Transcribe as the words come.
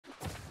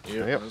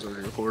Yeah, yep. I was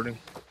already recording.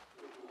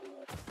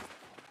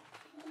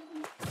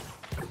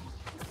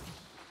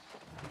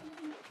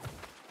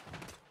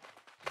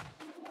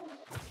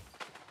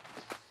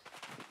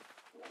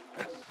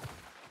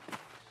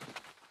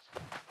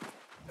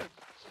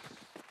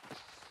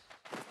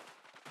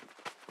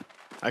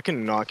 I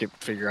cannot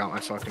figure out my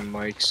fucking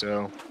mic,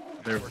 so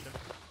they're.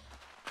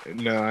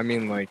 No, I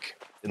mean like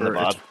In the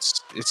VOD.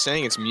 It's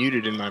saying it's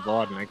muted in my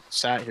VOD, and I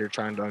sat here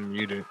trying to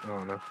unmute it. I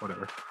don't know,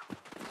 whatever.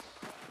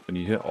 When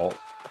you hit Alt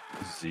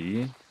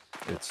Z,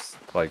 it's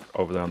like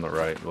over there on the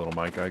right, the little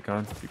mic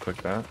icon. If you click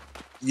that.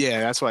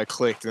 Yeah, that's why I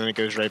clicked, and then it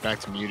goes right back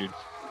to muted.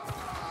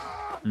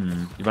 You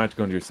might have to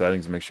go into your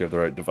settings and make sure you have the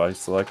right device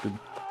selected.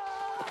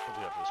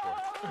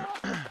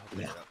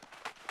 Yeah,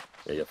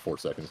 you have 4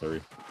 seconds,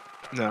 hurry.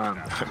 No, I'm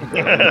I don't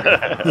think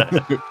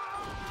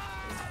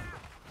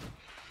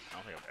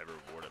I've ever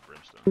rewarded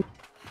Brimstone.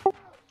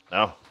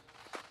 No.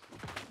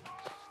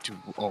 Dude,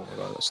 oh my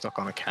god, I was stuck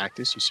on a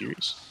cactus. You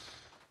serious?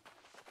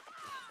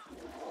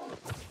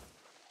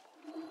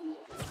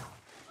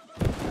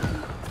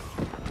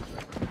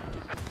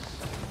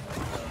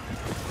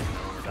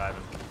 We're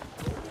diving.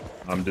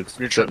 I'm just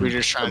We're sitting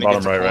just trying to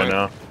bottom get right the right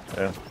point.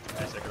 now. Yeah,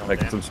 Nice, take it on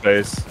making Dan. some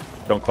space.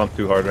 Don't clump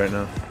too hard right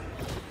now.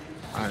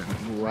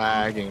 I'm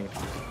lagging.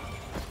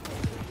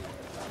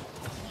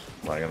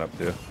 Lagging up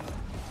too.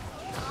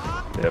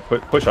 Yeah,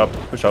 push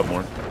up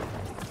more.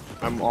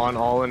 I'm on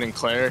all in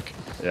cleric.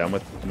 Yeah, I'm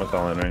with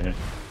all in right here.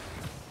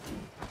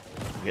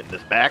 Getting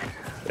this back.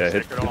 Yeah,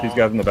 hit Stick it these on.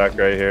 guys in the back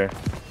right here.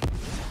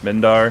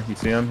 Mindar, you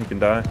see him? He can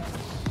die.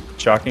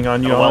 Shocking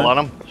on you. Got a well Alan.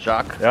 on him.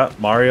 Shock. Yeah,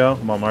 Mario.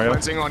 Come on, Mario.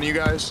 Cleansing on you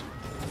guys.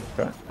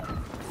 Okay.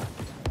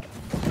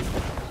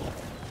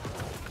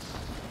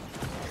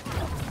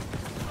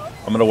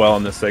 I'm gonna well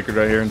on this sacred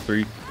right here in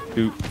 3,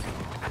 2.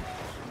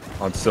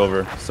 On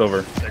silver.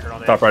 Sacred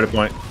on Top Dan. right of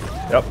point.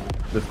 Yep.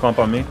 This clump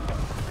on me.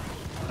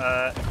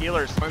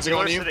 Healers. Cleansing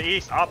on Healers you. to the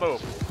east. Oppo.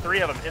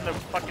 3 of them in the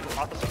fucking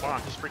opposite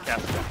bomb. Just free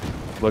cast them.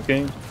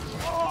 Looking.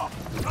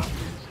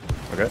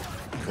 Okay.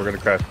 We're gonna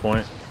crash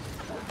point.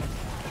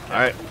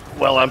 Alright.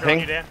 Well, I'm Sacred on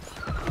you, ping. Dan.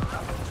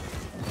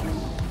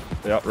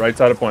 Yep. Right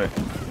side of point.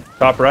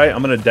 Top right.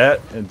 I'm gonna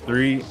det in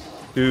 3,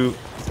 2,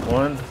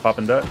 1.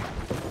 Popping det.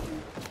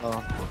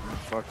 Oh, I'm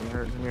fucking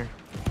hurting here.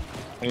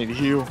 I need to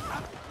heal.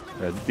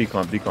 Yeah,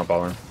 declump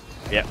all in.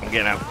 Yeah, I'm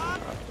getting out.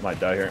 Might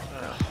die here.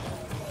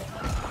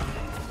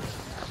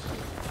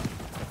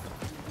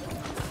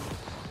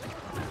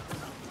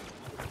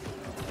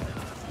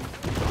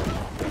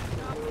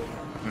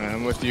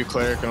 I'm with you,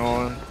 cleric, and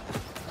all in.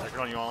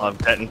 Sacred on you all. I'm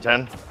 10 and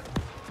 10.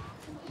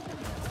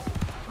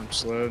 I'm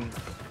slowed.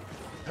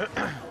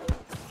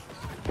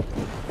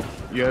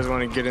 You guys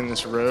want to get in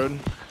this road?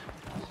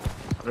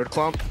 Road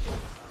clump?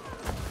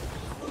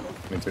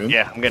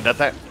 Yeah, I'm getting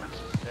that.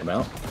 I'm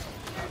out.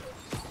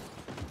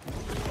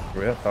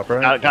 Where we at? Top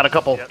right. Got a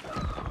couple. Yep.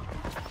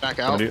 Back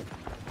Coming out. to you.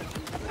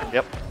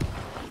 Yep.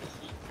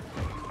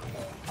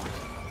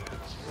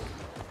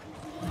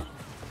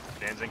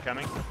 Dan's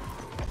incoming.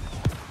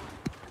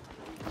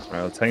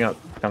 Alright, let's hang out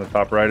kind of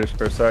top rightish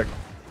for a sec.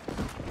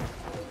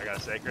 I got a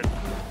sacred.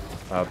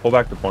 Pull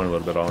back the point a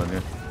little bit all in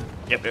here.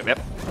 Yep.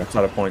 Right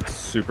side of point,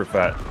 super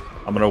fat.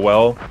 I'm gonna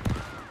well.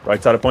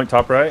 Right side of point,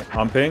 top right.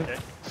 On ping. Okay.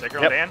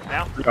 Sacred Yep. on Dan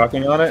now.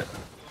 Shocking on it.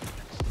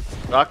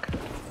 Rock.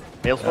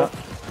 Hailstorm.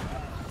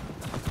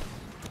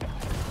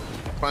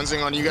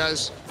 Cleansing on you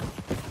guys.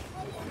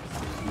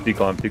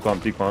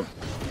 Declump.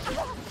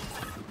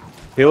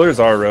 Healer's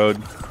our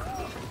road.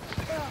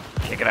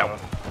 Kick it out.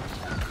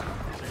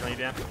 Sacred on you,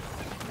 Dan.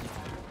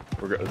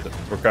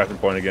 We're crashing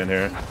point again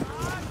here.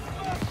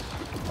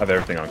 I have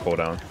everything on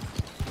cooldown.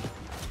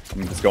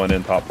 I'm just going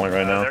in top point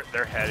right now.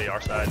 They're heady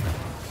our side.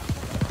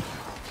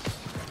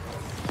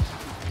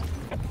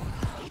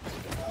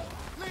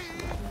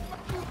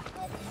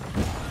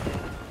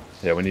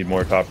 Yeah, we need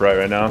more top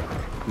right now.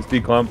 Just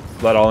declump.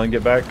 Let all in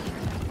get back.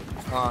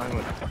 Oh, I'm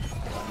with.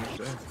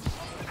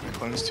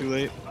 Cleanse too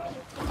late.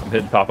 I'm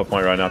hitting top of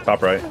point right now.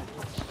 Top right.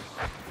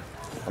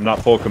 I'm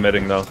not full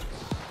committing though.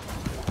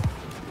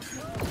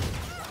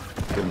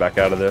 Getting back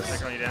out of this.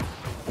 Sacred on you, Dan.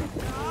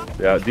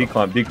 Yeah,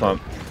 declump.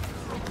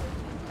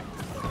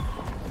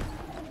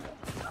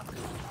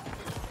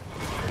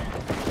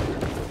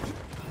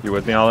 You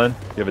with me, Alan?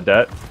 You have a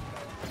debt?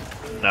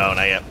 No,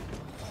 not yet.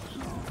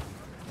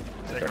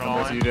 Sacred I'm all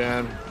with in. you,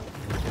 Dan.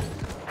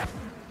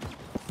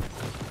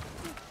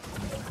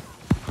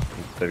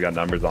 They've got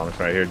numbers on us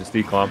right here. Just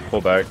declump,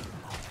 pull back.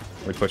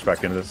 We push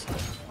back into this.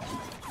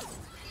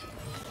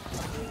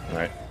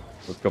 Alright.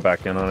 Let's go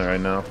back in on it right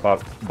now.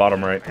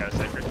 Bottom right. I got a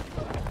sacred.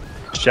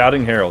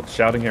 Shouting Herald.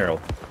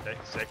 Okay,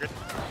 sacred.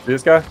 See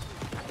this guy?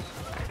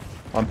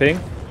 On ping?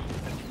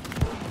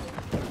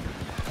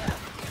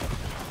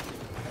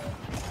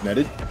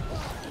 Netted.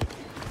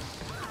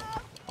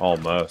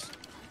 Almost.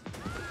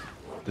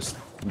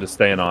 I'm just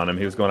staying on him.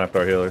 He was going after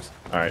our healers.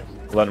 Alright.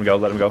 Let him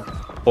go.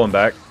 Pull him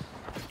back.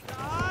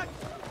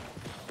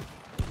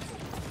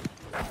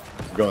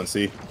 Going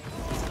C.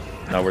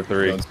 No, we're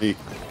 3. Going C.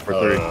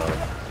 We're 3.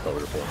 Oh,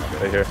 we're 4.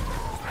 Right here.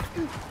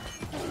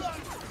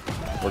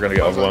 We're gonna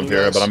get overwhelmed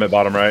here, but I'm at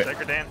bottom right.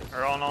 Sacred Dan,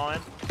 are all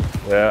in?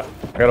 Yeah,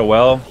 I got a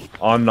well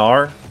on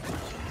Gnar.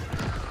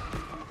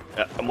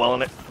 Yeah, I'm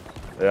welling it.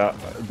 Yeah,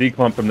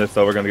 declump from this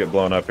though. We're gonna get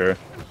blown up here.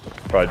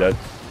 Probably dead.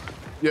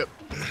 Yep.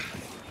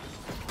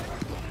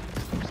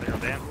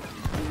 Sacred Dan.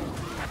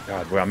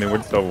 God, well, I mean, we're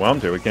just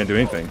overwhelmed here. We can't do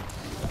anything.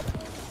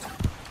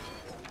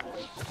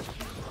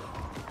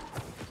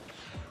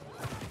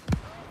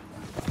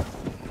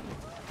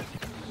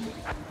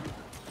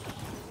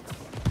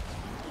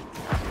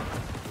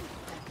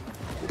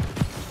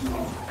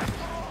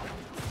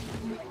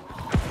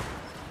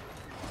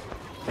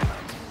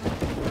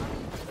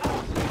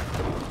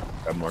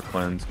 Got more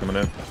cleanse coming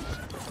in. Yep,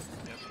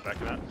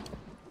 back it up.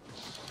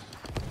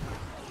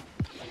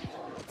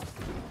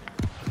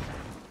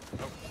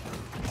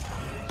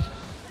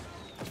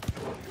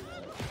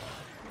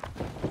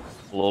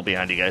 A little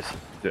behind you guys.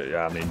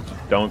 Yeah, I mean,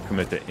 don't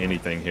commit to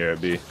anything here at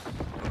B.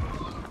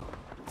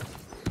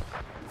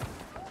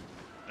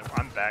 Yep,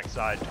 I'm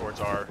backside towards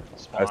our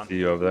spawn. I see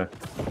you over there.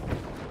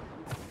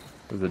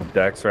 There's a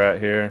Dex rat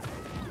here.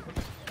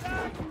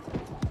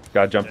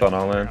 Guy jumped on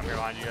all in. I'm here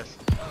behind you guys.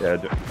 Yeah,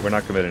 we're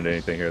not committing to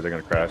anything here. They're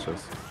gonna crash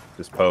us.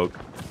 Just poke.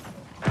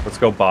 Let's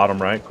go bottom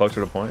right,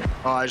 closer to point.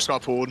 Oh, I just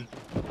got pulled.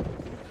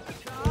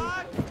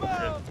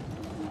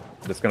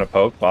 Just gonna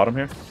poke bottom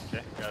here.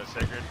 Okay, got a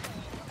sacred.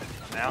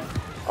 Now.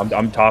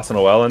 I'm tossing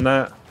a well in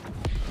that.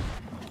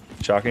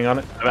 Shocking on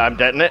it. I'm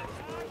deading it.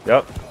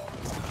 Yep.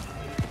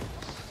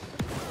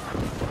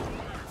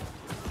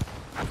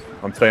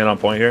 I'm staying on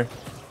point here.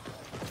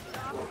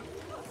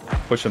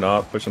 Pushing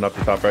up the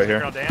top right here.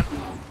 Sacred Dan.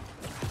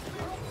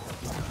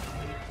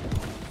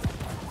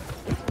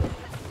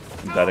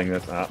 I'm deading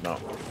this. Ah, no.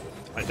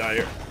 I die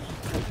here.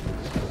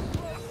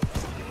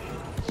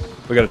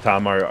 We gotta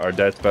time our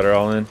deaths better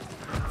all in.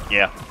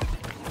 Yeah.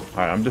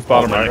 Alright, I'm just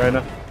bottom right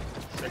now.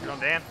 Sacred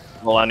Dan.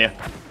 Roll on you.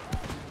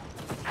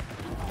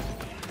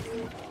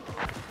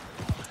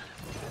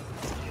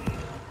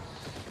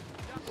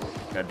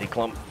 Got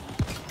declump.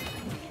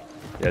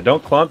 Yeah,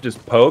 don't clump,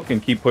 just poke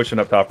and keep pushing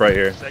up top right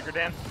here. Sacred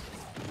Dan.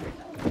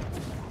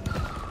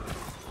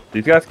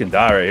 These guys can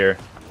die right here.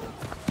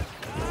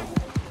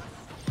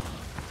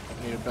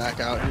 Need to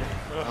back out here.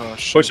 Oh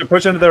shit.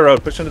 Push into their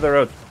road, push into their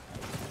road.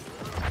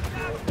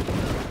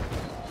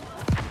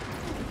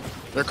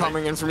 They're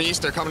coming in from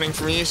east. They're coming in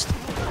from east.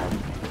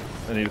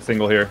 I need a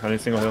single here. I need a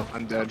single hill.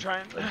 I'm dead. I'm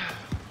trying.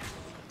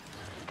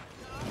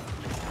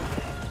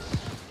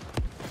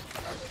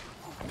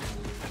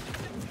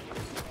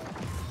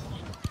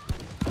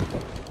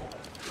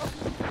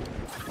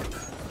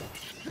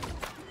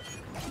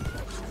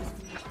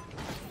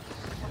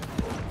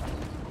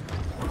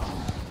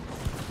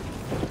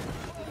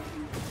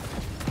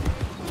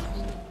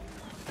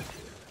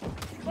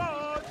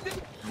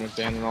 Went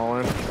down and all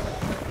in.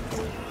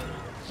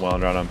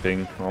 Well, around on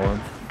ping, all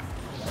in.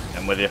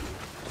 I'm with you.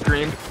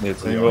 Green. Need a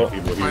single.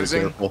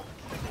 Cleansing.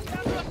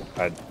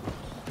 I'd...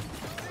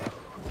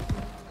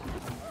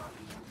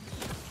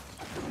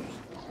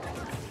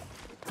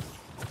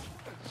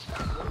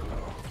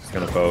 Just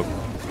gonna poke.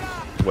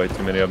 Way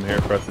too many of them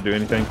here for us to do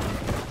anything.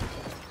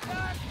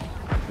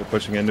 They're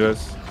pushing into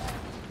us.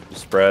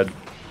 Just spread.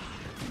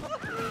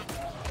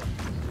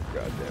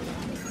 God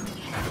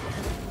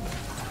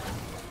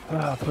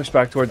damn it. Push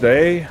back towards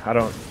A. I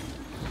don't...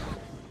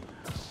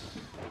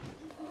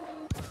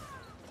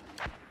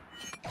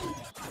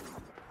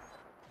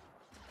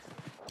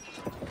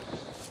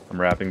 I'm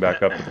wrapping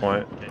back up the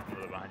point. Okay, a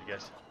little behind you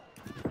guys.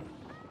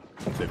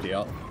 50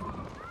 out.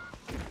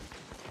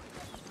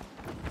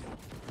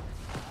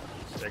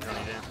 Sacred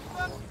Dan.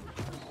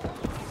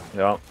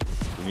 Yeah.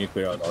 Can you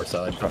clear out our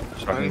side?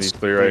 Shocking these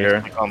three right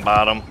here. On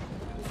bottom.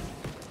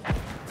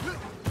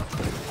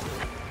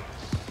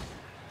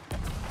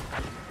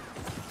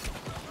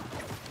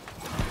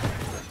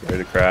 Ready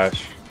to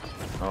crash.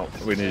 Oh,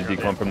 we need to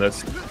declump from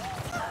this.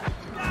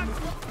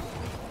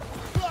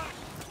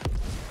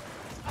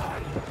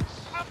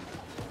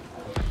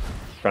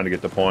 Trying to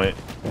get the point.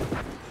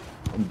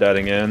 I'm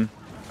deading in.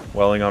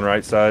 Welling on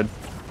right side.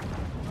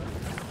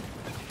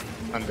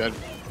 I'm dead.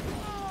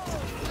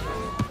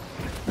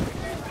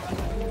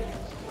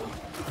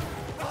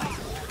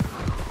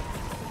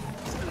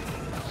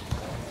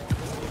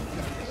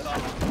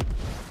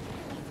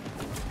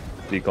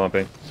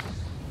 Declumping.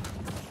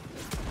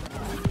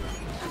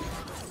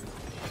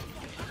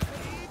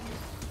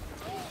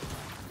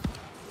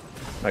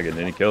 Not getting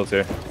any kills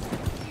here.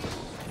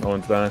 No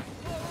one's dying.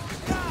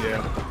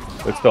 Yeah.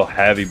 It's still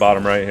heavy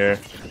bottom right here.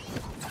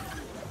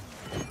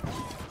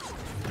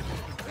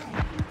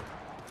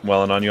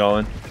 Welling on you all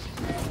in.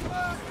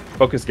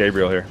 Focus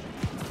Gabriel here.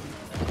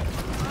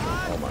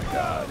 Oh my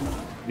god.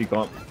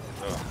 Declump.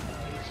 Oh.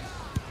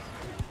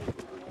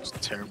 It's a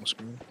terrible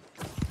screen.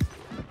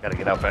 Gotta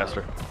get out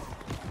faster.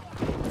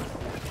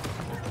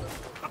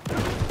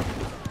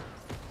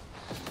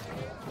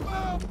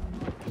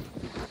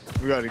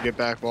 We gotta get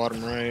back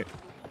bottom right.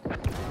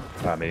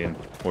 I mean,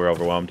 we're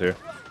overwhelmed here.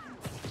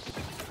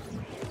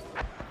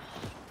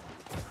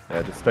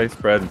 Yeah, just stay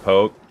spread and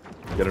poke.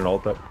 Get an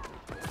ult up.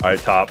 Alright,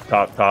 top.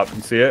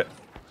 You see it?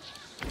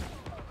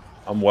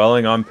 I'm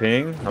welling on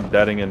ping. I'm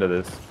deading into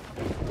this.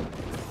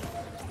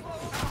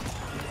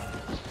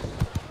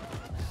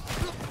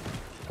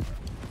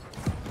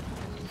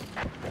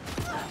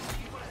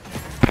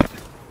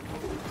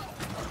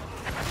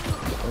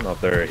 I don't know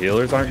if their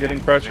healers aren't getting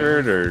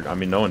pressured, or I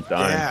mean, no one's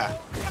dying. Yeah.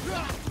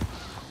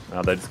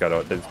 No, they just got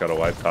a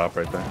wipe top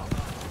right there.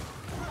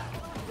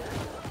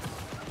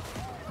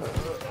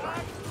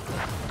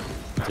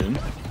 Tuned.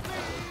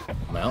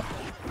 I'm out.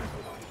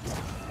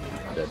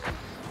 Dead.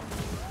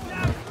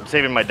 I'm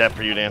saving my death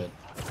for you, Dan.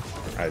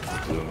 I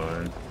just blew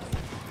mine.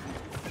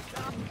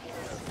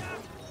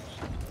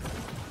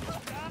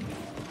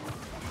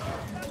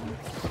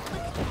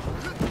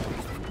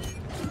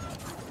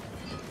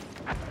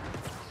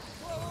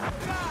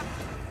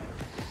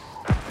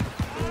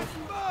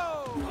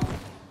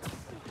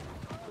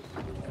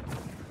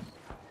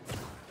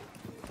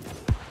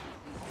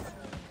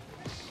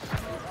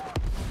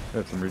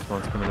 Got some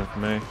respawns coming in for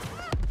me.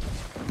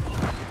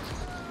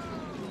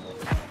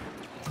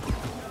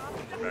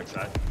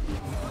 Backside.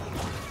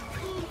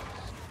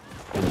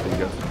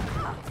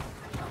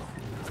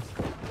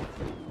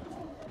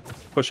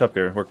 Push up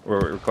here.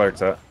 Where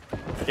Clark's at.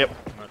 Yep.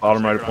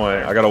 Bottom right of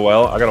point. I got a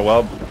well.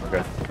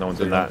 Okay, no one's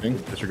in that.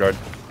 Disregard.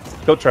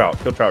 Kill trout.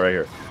 Kill trout right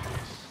here.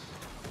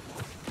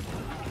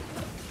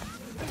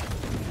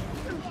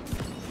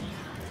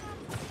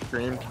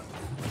 Screamed.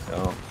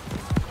 Oh.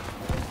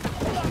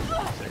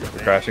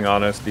 They're crashing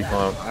on us.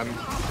 Declump.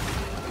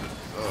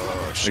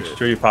 Oh shit. Make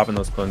sure you pop in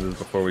those cleanses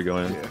before we go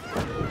in. Yeah.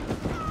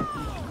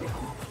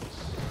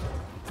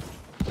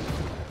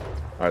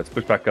 Alright, let's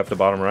push back up to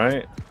bottom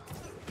right.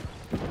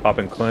 Pop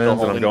in cleanse, and I'm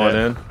holding going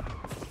dead. in.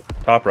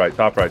 Top right,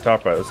 top right,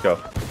 top right. Let's go.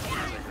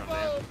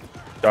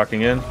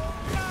 Docking in.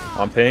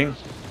 On ping.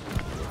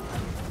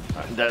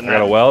 I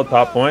got a well,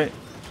 top point.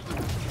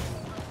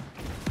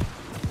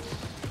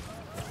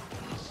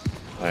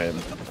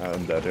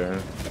 I'm dead here.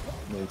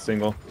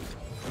 Single.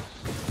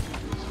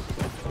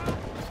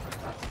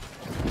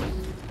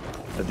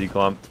 A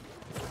declump.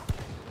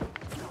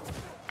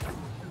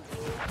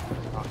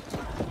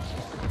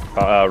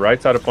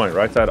 Right side of point.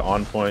 Right side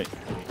on point.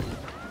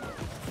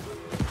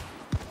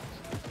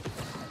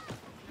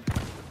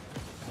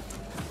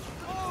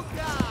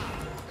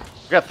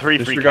 We got 3 free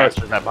Disregard.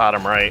 casters at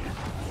bottom right.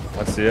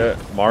 I see it.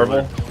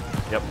 Marvel.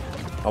 Yep.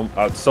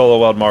 I'm solo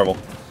weld Marvel.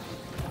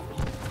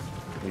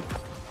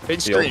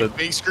 Big He scream. ulted.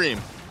 Big scream.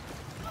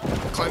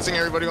 Cleansing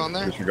everybody on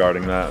there.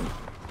 Disregarding that.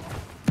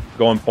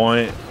 Going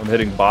point. I'm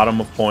hitting bottom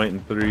of point in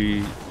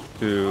 3,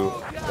 2,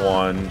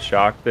 1.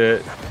 Shocked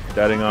it.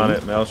 Deading on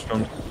it.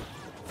 Maelstrom.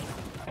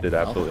 Did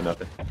absolutely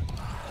nothing.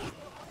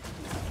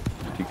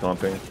 Keep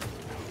clumping.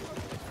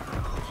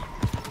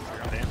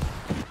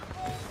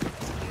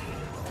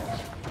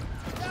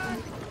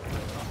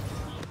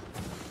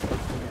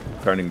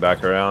 Turning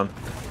back around.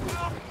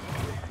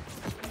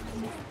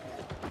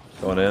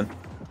 Going in.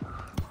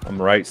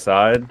 I'm right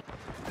side.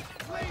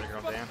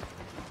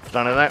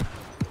 Done in that.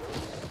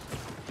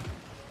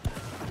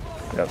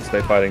 Yep,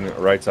 stay fighting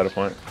right side of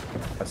point.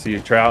 I see you,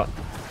 Trout.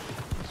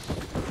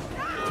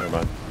 Never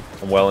mind.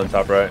 I'm well in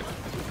top right.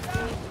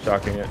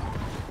 Shocking it.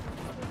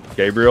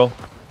 Gabriel.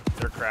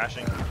 They're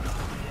crashing.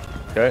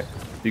 Okay.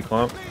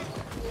 Declump.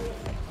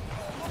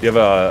 Do you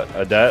have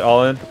a debt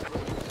all in?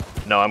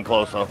 No, I'm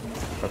close though.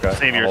 Okay.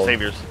 Saviors, I'll-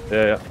 saviors.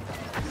 Yeah, yeah.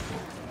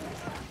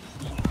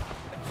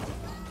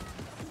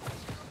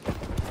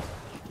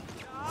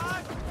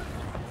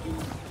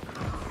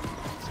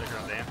 Stick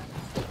around, Dan.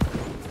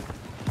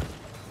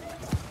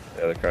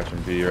 Yeah, they're crashing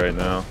B right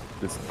now.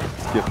 Just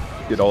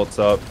get ults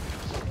up.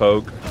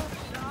 Poke.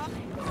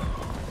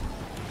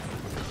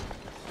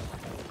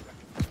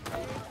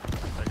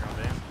 Stick around,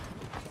 Dan.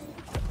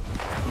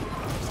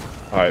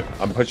 Alright,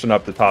 I'm pushing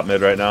up the top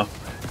mid right now.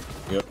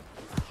 Yep. Do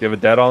you have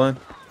a dead all in?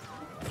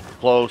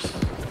 Close.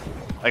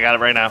 I got it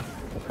right now.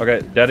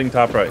 Okay, deading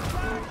top right.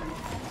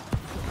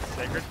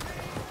 Sacred.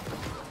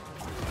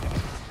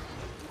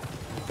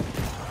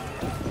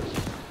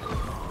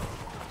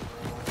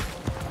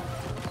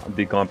 I'm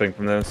declumping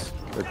from this.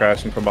 They're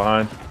crashing from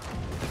behind.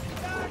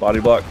 Body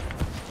block.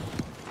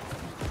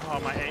 Oh,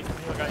 my 8.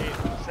 I got 8.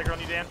 Sacred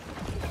on you, Dan.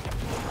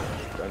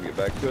 Trying to get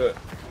back to it.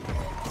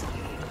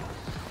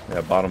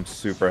 Yeah, bottom's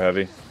super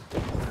heavy.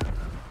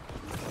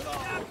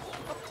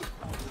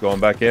 Going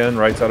back in,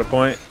 right side of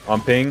point. On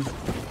ping.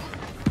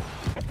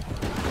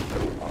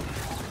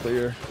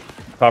 Clear.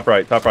 Top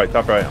right, top right,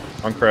 top right.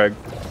 On Craig.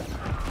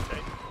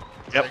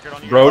 Yep. Sacred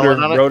on you. Rotor,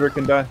 on it. Rotor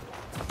can die.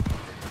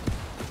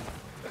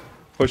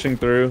 Pushing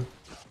through.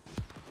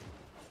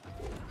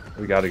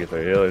 We gotta get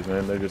their healers,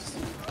 man. They're just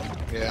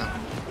Yeah.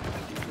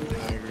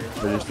 I agree.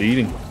 they're just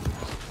eating.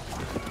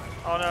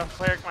 Oh no,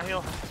 cleric, my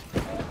heal.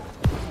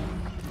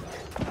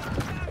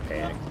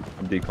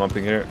 I'm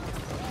declumping here.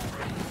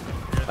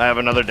 I have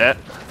another debt.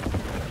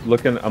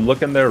 I'm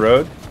looking their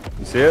road.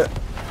 You see it?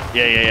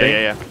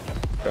 Yeah.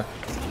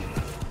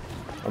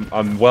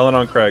 I'm welling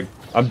on Craig.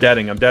 I'm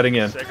deading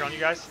in. Sacred on you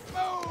guys.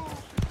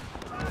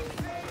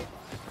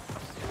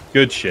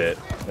 Good shit.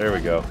 There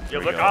we go. Yo, There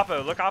we look go.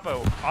 Oppo, look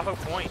Oppo. Oppo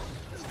point.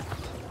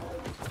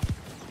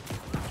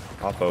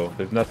 Oppo.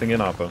 There's nothing in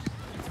Oppo.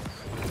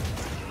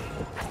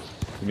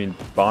 You mean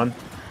Bond?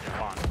 Yeah,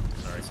 Bond.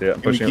 Sorry. See,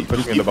 I'm pushing keep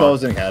into Bond.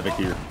 causing havoc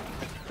here.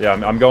 Yeah,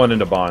 I'm going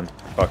into Bond.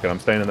 Fuck it, I'm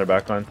staying in their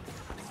backline.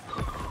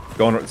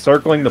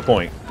 Circling the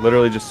point.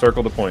 Literally just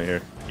circle the point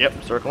here.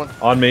 Yep, circling.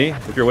 On me,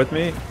 if you're with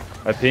me.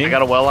 I ping. I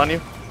got a well on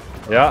you.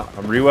 Yeah,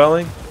 I'm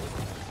re-welling.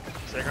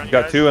 Sacred on you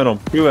Got guys? 2 in them.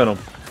 2 in them.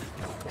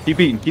 Keep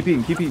eating, keep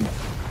eating, keep eating.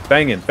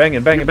 Banging,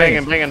 banging, banging,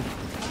 banging. Banging.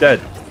 Dead.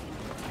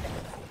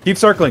 Keep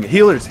circling.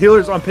 Healers,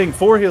 healers on ping.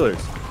 4 healers.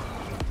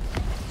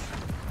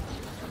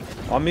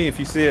 On me if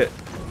you see it.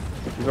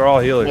 These are all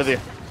healers. With you.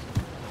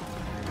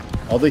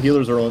 All the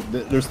healers are on.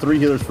 There's 3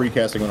 healers free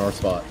casting on our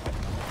spot.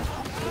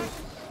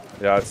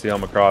 Yeah, I see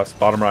them across.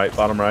 Bottom right,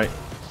 bottom right.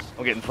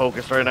 I'm getting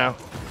focused right now.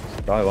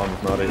 Dylon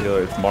is not a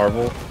healer. It's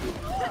Marvel.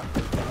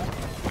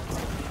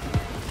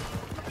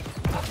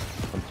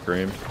 I'm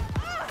screamed.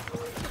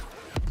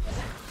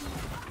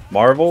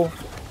 Marvel?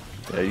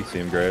 Yeah, you see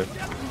him, Grave.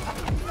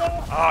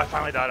 Oh, I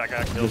finally died. I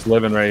got killed. Just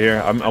living right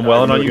here. I'm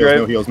welling No on you, heals, Grave.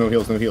 no heals, no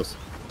heals, no heals.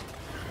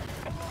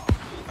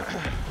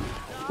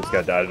 This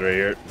guy died right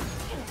here.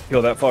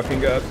 Kill that fucking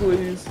guy,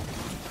 please.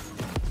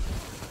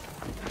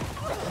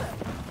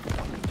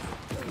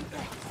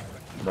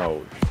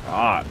 No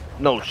shot.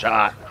 No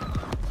shot.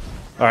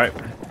 Alright.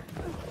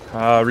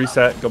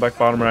 Reset. Go back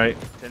bottom right.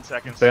 10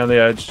 seconds. Stay on the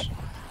edge.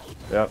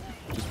 Yep.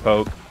 Just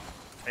poke.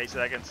 8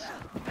 seconds.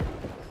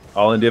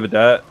 All in, do you have a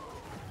dat?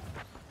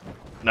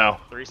 No.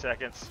 3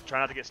 seconds. Try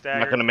not to get I'm staggered.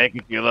 not gonna make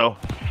it you though.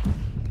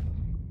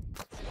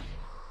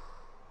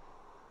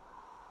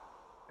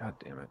 God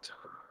damn it.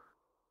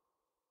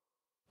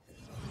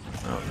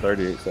 Oh,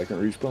 38-second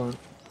respawn.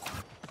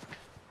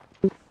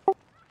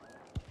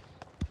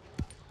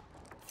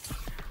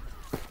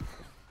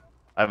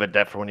 I have a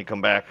debt for when you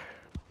come back.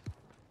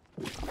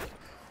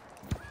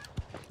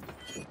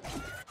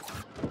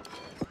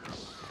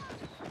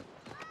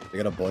 They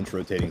got a bunch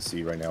rotating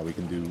C right now. We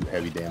can do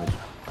heavy damage.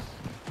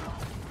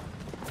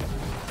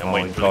 I'm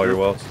waiting for Call the your group.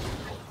 wells.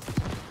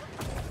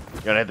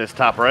 You gonna hit this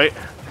top right?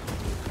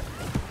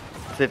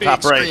 Hit Big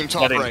top right. scream,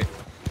 top Heading. right.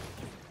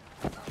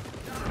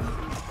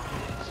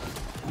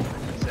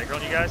 Sacred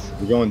on you guys?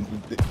 We're going.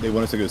 They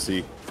want us to go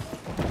C.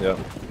 Yeah.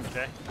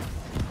 Okay.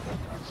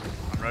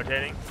 I'm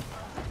rotating.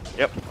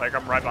 Yep. Like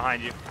I'm right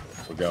behind you.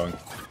 We're going.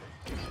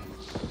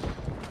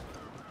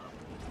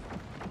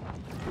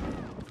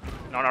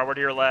 No, we're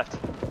to your left.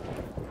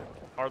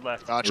 Hard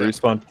left. Gotcha.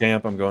 Respawn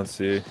camp. I'm going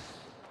C.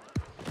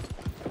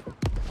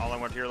 All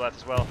in one to your left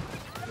as well.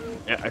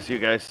 Yeah, I see you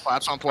guys.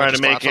 Claps on Trying point. to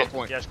Just make claps on it.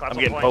 point. Yeah, just clap I'm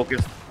on getting point.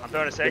 focused. I'm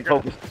throwing a Getting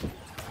sacred. focused.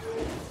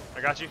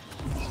 I got you.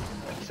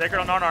 Sacred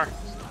on Narnar.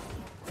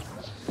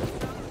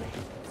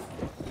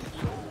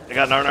 They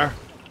got Narnar.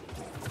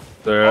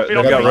 They're, If you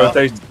they've don't got point-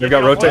 rotations. They've if got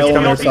you don't point- rotations on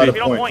coming their in. side If of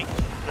you don't point.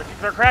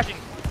 point, they're crashing.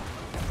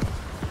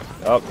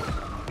 Up.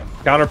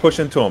 Counter push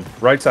into him.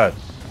 Right side.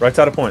 Right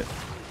side of point.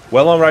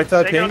 Well on right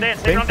side. Take it Ping. on Dan,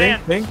 take Ping. it on Ping.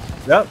 Dan. Ping.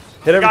 Yep.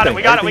 Hit We got everything. it,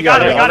 we got it, we Everything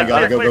got it, you we got it.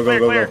 got it. Clear, Go, clear, go, clear,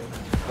 go, clear.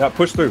 Yeah.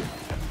 Push through.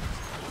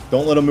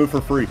 Don't let them move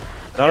for free.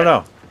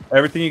 No.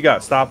 Everything you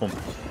got. Stop them.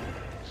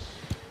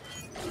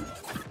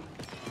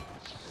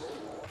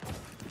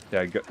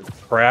 Yeah.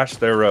 Crash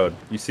their road.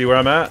 You see where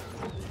I'm at?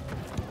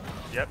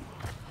 Yep.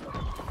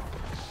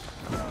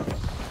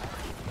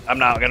 I'm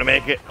not gonna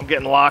make it. I'm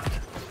getting locked.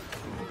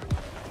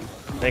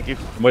 Thank you.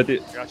 I'm with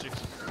you. Got you.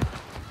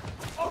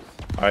 All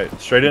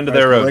right. Straight into Crash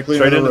their road. directly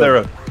Straight into into the their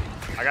road.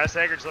 road. I got a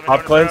sacred. So let me Pop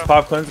know when cleanse. to throw.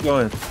 Pop cleanse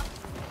going.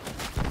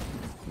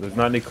 There's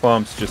not any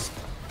clumps. Just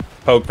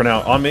poke for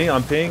now. On me.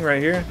 On ping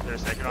right here.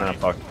 There's a sacred Ah, on you.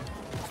 fuck.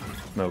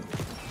 Nope.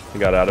 He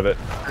got out of it.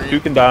 Two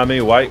can die on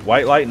me. White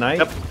light knight.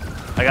 Yep.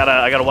 I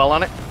got a well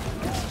on it.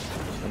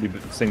 I'll be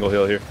single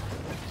heal here.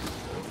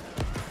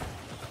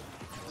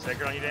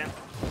 Sacred on you, Dan.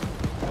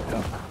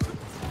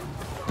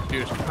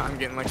 Dude, I'm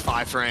getting like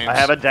 5 frames. I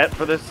have a debt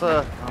for this.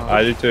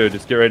 I do too.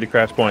 Just get ready to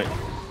crash point.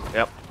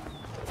 Yep.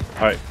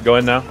 All right, go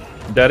in now.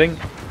 Deading.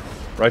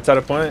 Right side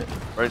of point.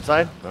 Right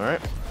side. All right.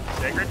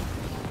 Sacred.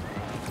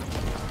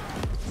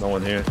 No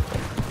one here.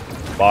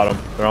 Bottom.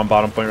 They're on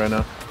bottom point right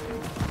now.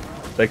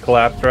 They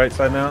collapsed right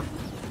side now.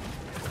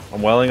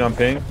 I'm welling on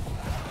ping.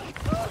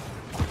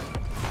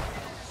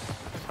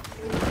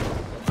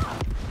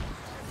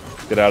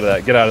 Get out of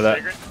that. Get out of that.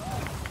 Sacred.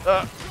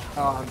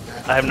 Oh, I'm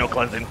dead. I have no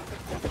cleansing.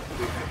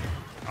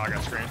 Oh, I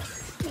got screened.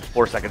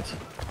 4 seconds.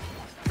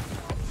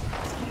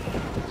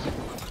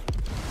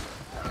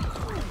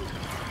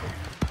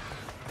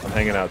 I'm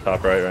hanging out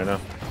top right now.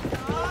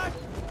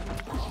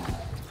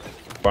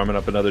 Farming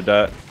up another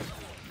dat.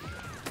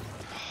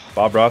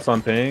 Bob Ross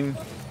on ping.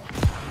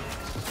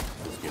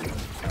 Just getting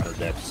counter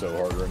dashed so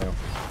hard right now.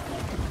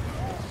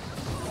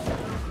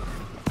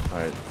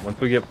 Alright, once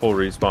we get full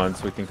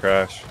respawns, we can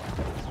crash.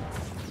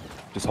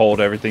 Just hold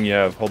everything you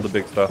have. Hold the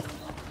big stuff.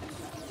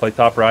 Play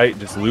top right,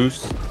 just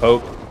loose,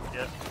 poke,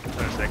 Yep.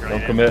 There's a sacred on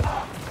don't you, Dan. commit.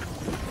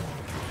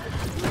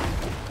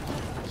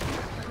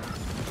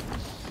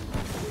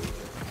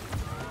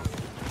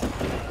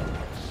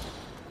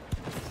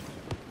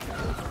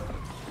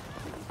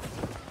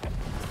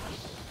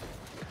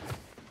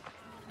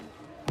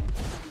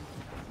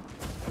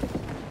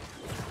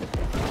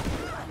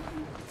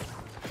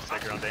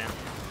 on Dan.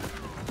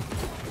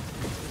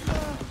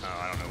 Oh,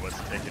 I don't know what's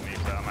taking me,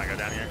 but I might go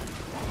down here.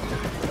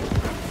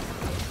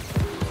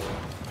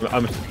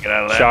 I'm Get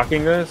out of that.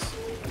 shocking this.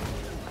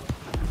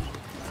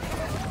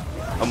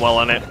 I'm well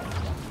on it.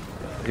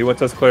 He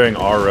wants us clearing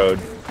our road.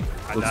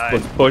 I Let's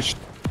died. push.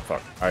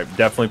 Fuck. All right,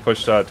 definitely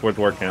push towards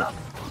war camp.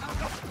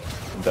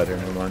 I'm dead here.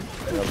 Never mind.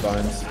 I got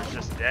vines. There's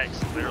just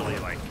decks literally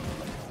like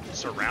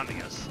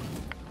surrounding us.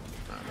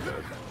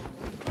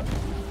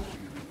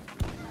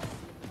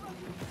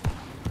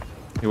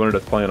 He wanted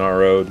us playing our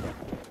road.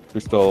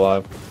 We're still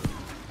alive.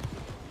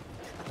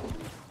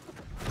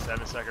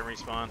 7-second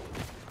respawn.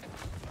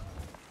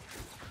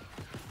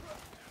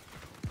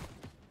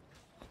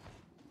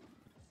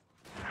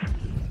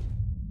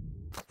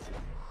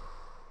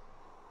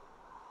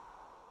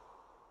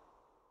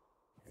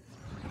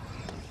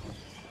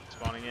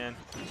 Spawning in.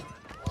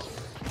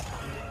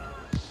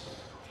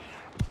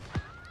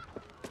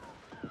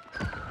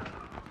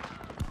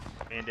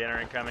 Me and Dan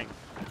are incoming.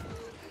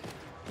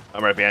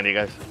 I'm right behind you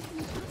guys.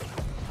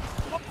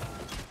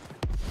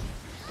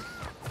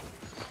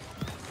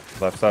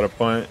 Left side of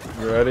point.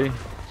 You ready?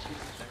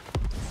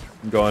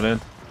 I'm going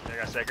in. I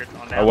got sacred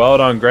on I down. weld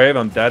on grave.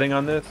 I'm deading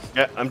on this.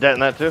 Yeah, I'm dead in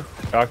that too.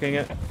 Shocking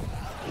it.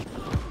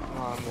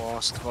 Oh, I'm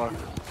lost. Fuck.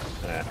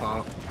 Yeah.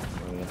 Oh.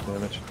 Enough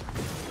damage.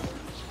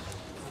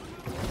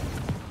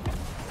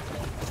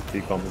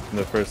 Peek on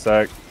this for a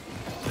sec.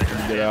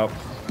 Get out.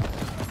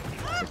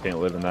 I can't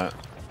live in that.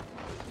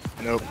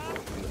 Nope.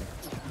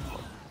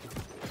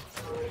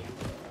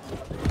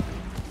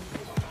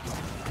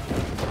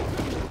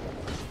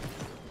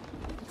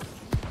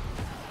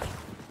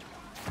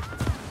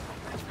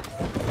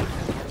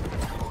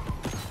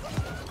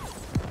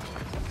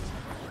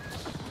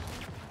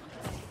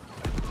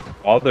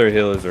 All their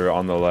healers are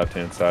on the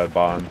left-hand side,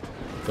 bond.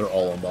 They're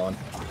all on bond.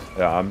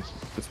 Yeah, I'm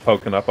just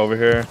poking up over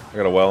here. I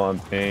got a well on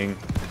ping.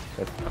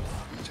 Got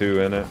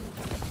 2 in it.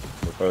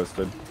 We're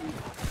posted.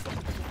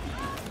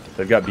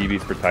 They've got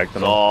BBs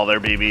protecting them. All their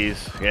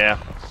BBs. Yeah.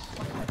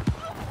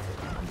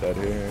 I'm dead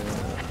here.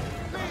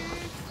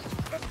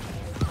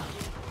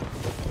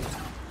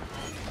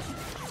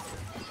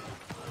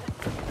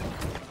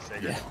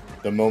 Sacred.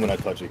 The moment I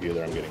touch a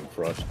healer, I'm getting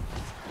crushed.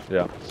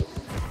 Yeah.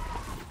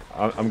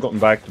 I'm going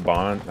back to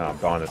bond. Nah,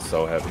 bond is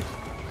so heavy.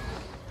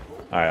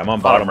 Alright, I'm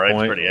on Bottom bottom right's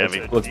point. pretty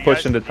heavy. Let's Do you push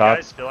guys- into do top.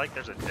 You guys feel like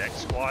there's a deck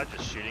squad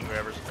just shooting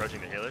whoever's approaching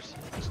the healers?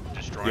 Just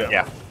destroying them?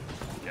 Yeah.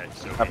 Okay,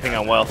 so I ping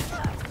on well.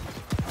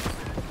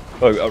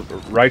 Look,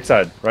 right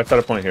side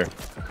of point here.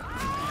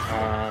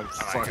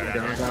 Fucking go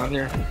down going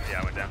here. down here. Yeah,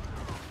 I went down.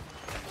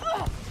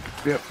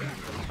 Yep.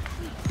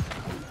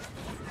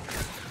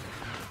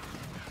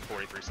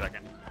 43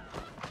 second.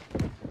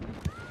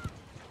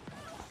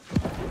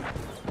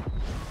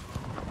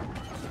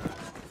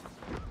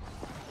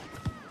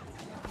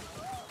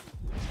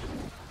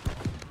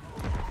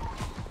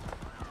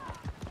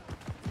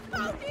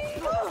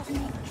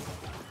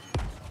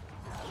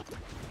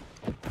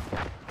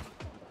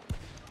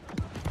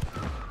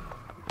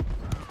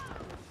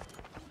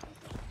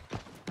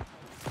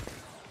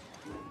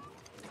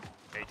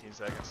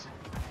 Seconds.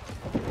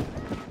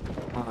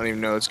 I don't even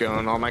know what's going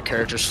on. All my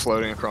characters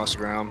floating across the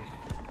ground.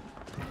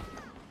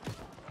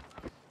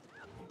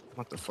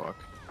 What the fuck?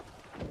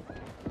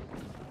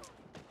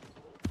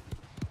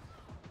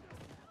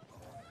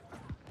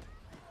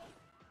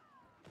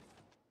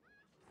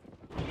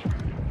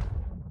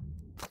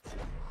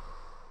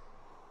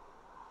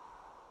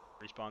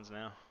 Respawns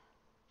now.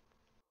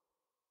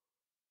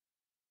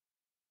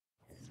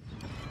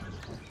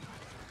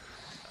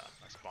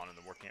 I spawned in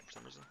the war camp for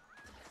some reason.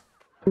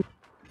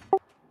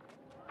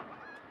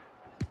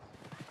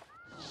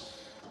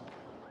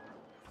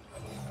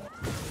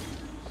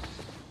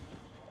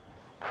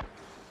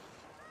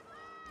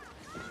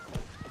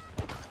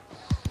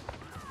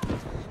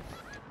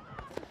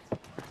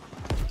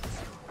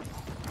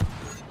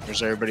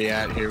 Where's everybody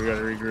at here? We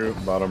gotta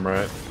regroup. Bottom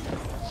right.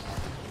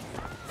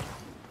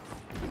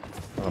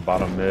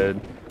 Bottom mid.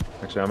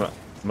 Actually, I'm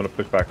gonna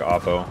push back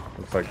Oppo.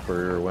 Looks like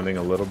we're winning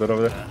a little bit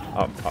over there.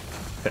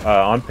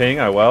 On ping,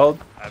 I weld.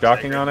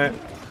 Shocking on it.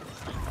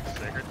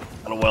 Sacred.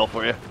 On a well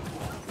for you.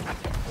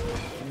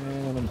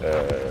 And I'm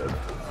dead.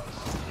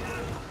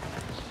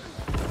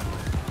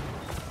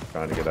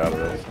 Trying to get out of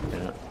this.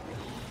 Yeah.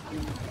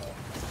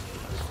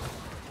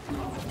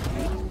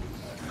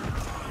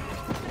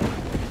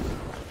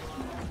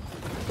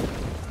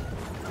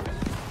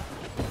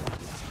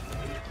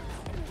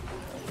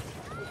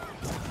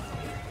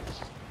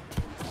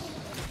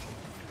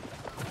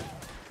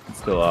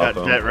 Still up.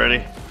 Got jet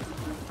ready.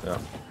 Yeah.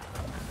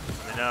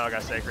 I know, I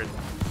got sacred.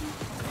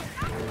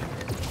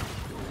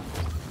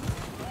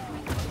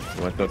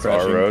 Went that's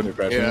Crashing, our they're road.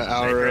 crashing. Yeah,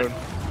 our Sacred. road.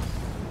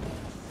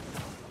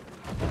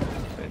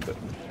 Named it.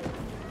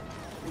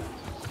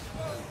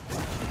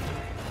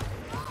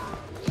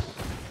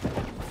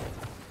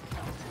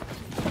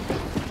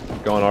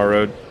 Going our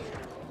road.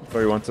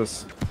 Where he wants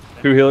us.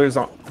 2 healers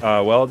on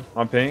weld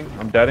on ping.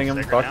 I'm deading him.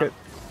 Sacred Fuck now. it.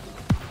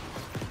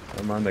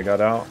 Never mind, they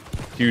got out.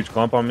 Huge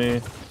clump on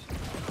me.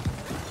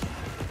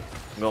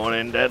 Going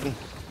in dead.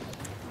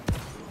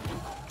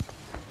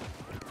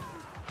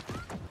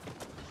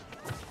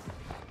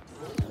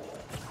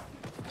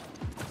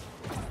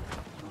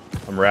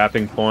 I'm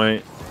wrapping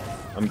point.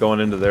 I'm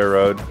going into their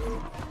road.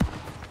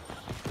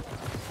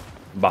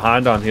 I'm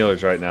behind on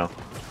healers right now.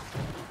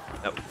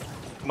 Yep.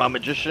 My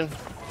magician.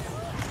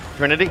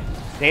 Trinity.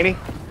 Danny.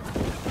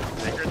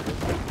 Sacred.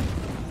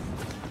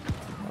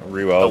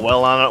 Reload. Oh,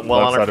 well on it.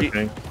 Well Left on our side feet. of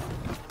ping.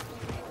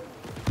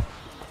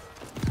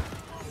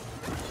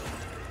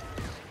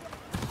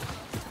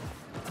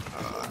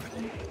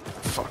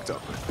 Fucked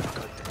up.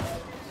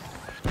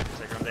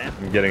 Sacred on Dan.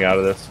 I'm getting out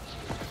of this.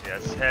 Yeah,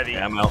 it's heavy.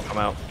 Yeah, I'm out. I'm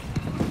out.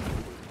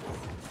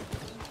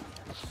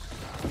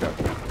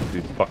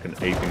 Dude's fucking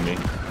aping me.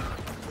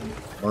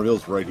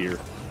 Marville's right here.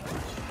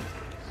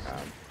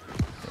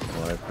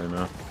 Life right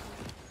now.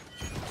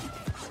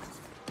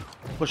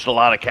 Pushed a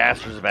lot of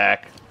casters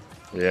back.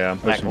 Yeah, I'm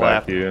Back pushing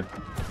back left. to you.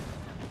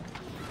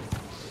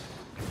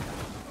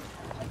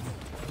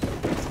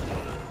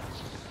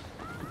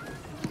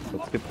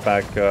 Let's get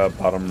back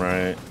bottom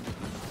right.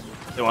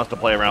 He wants to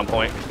play around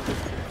point.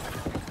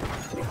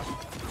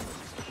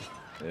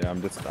 Yeah,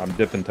 I'm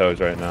dipping toes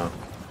right now.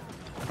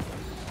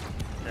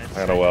 Okay,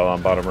 I got a well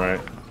on bottom right.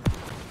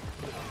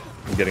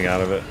 I'm getting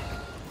out of it.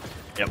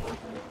 Yep.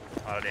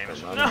 A lot of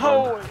damage.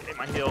 No! I hit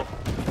my heal.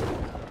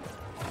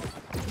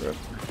 Rip.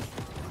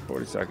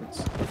 40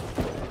 seconds.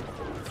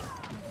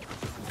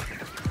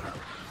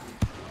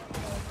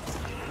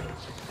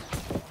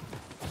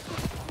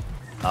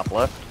 Top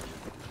left.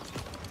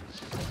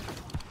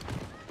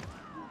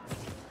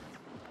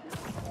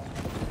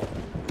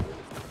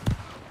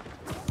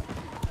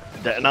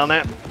 Detting on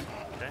that.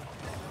 Okay.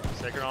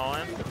 Sacred all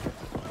in.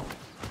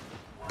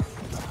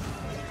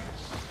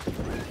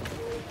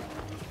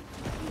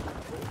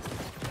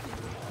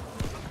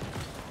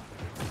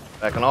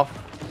 Backing off.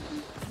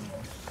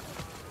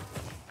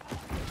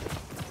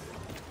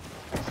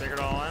 Sacred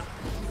all in.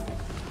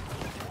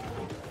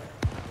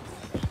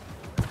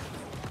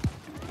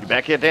 You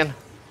back yet, Dan?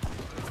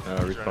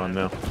 Respawn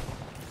now.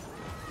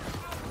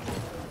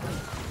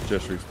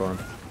 Just respawn.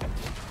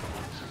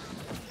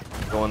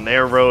 Going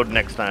their road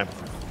next time.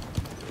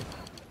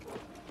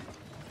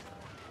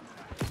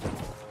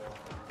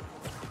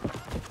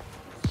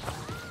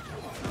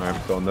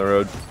 Alright, going the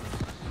road.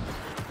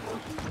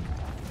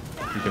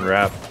 You can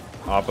wrap.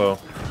 Oppo.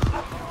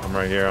 I'm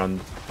right here on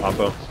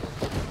Oppo.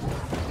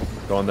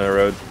 Going their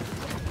road.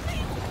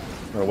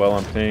 We're well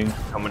on ping.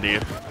 Coming to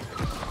you.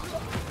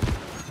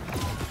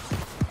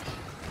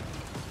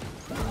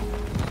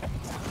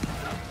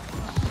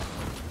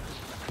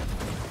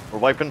 We're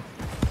wiping.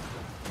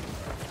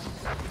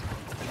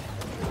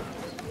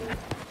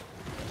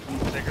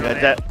 Sacred Got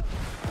on that.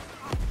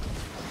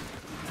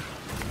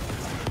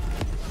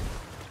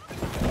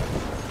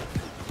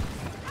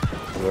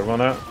 Is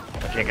everyone out?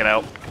 I can't get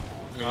out.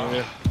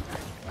 Yeah.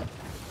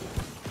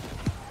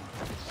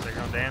 Sacred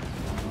on Dan.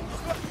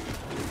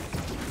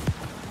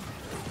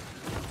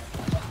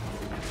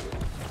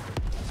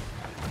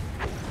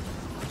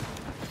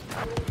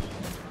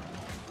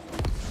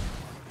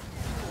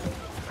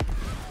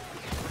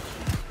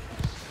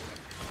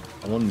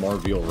 I'm on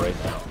Marville right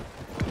now.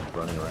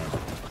 Running around.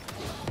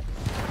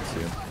 See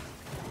him.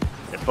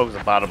 It's focus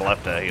the bottom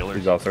left healers.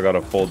 He's also got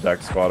a full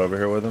deck squad over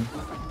here with him.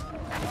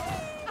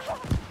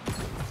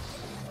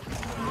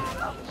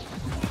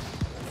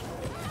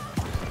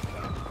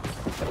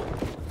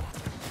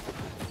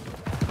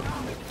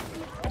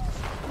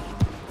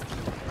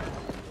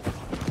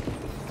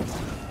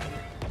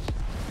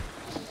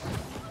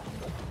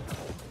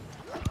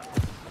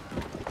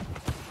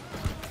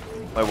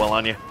 Play well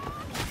on you.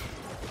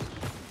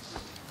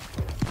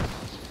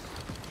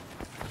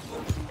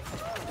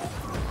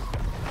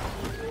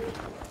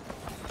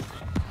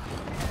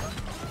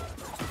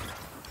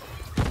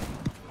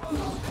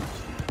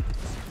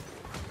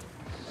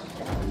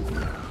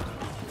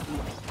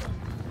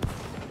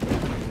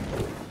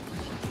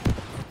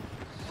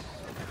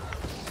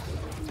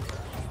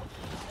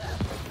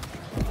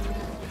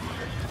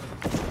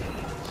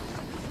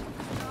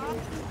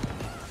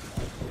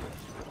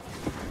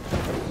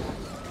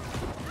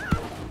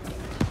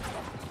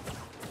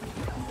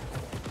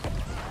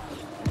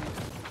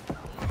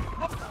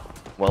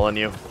 Well on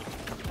you.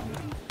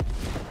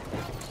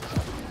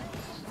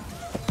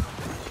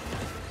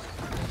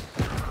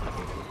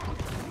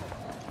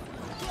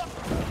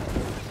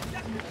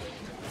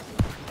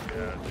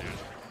 Yeah, dude.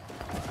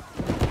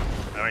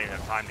 I don't even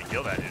have time to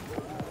kill that dude.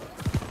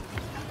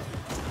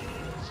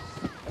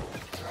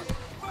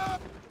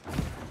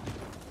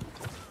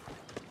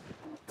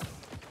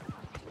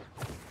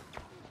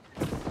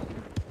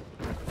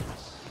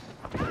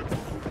 Good.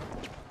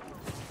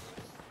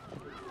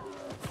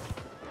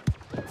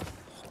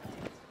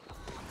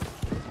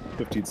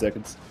 15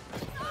 seconds.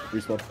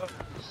 Respawn.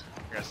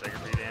 I got Sacred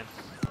for you, Dan.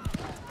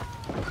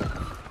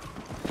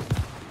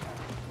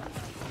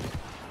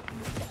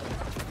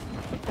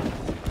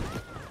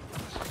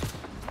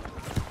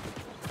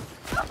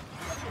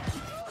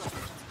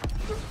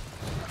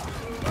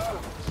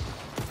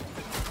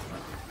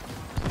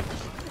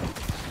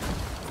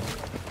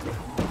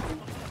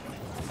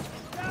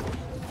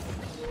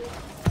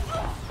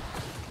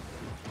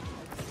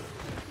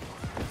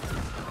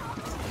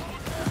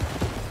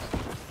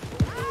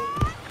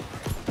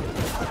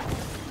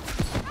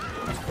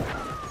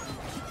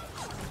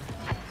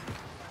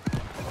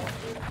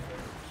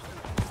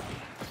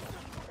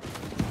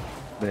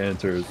 The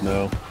answer is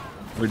no.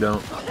 We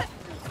don't.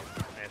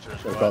 Answer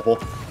is A what? couple.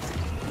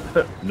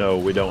 No,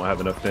 we don't have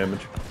enough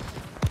damage.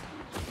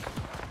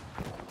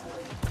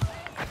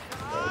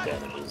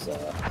 Damage is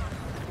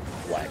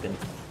lacking.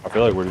 I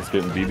feel like we're just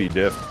getting BB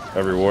diffed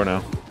every war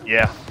now.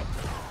 Yeah.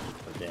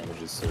 Our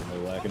damage is certainly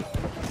lacking.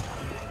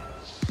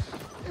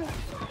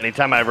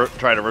 Anytime I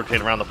try to rotate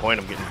around the point,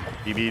 I'm getting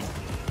BB'd.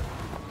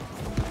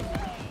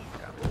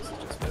 God, this is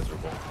just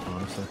miserable,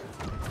 honestly.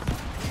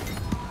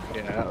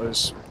 Yeah, that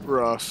was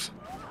rough.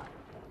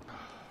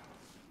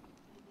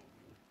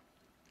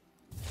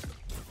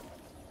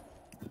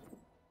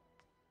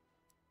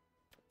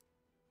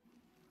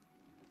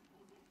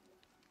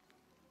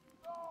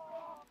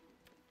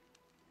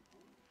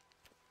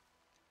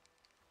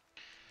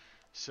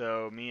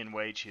 So me and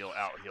Wage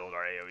out-healed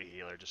our AoE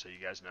healer, just so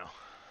you guys know.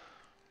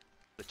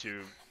 The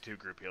two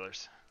group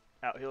healers.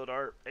 Out-healed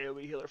our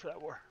AoE healer for that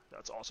war.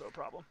 That's also a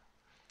problem.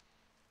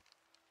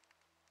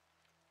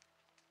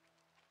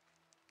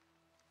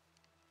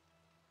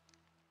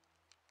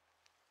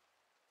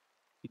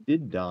 He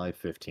did die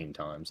 15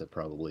 times. That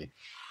probably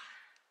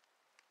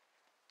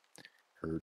hurt.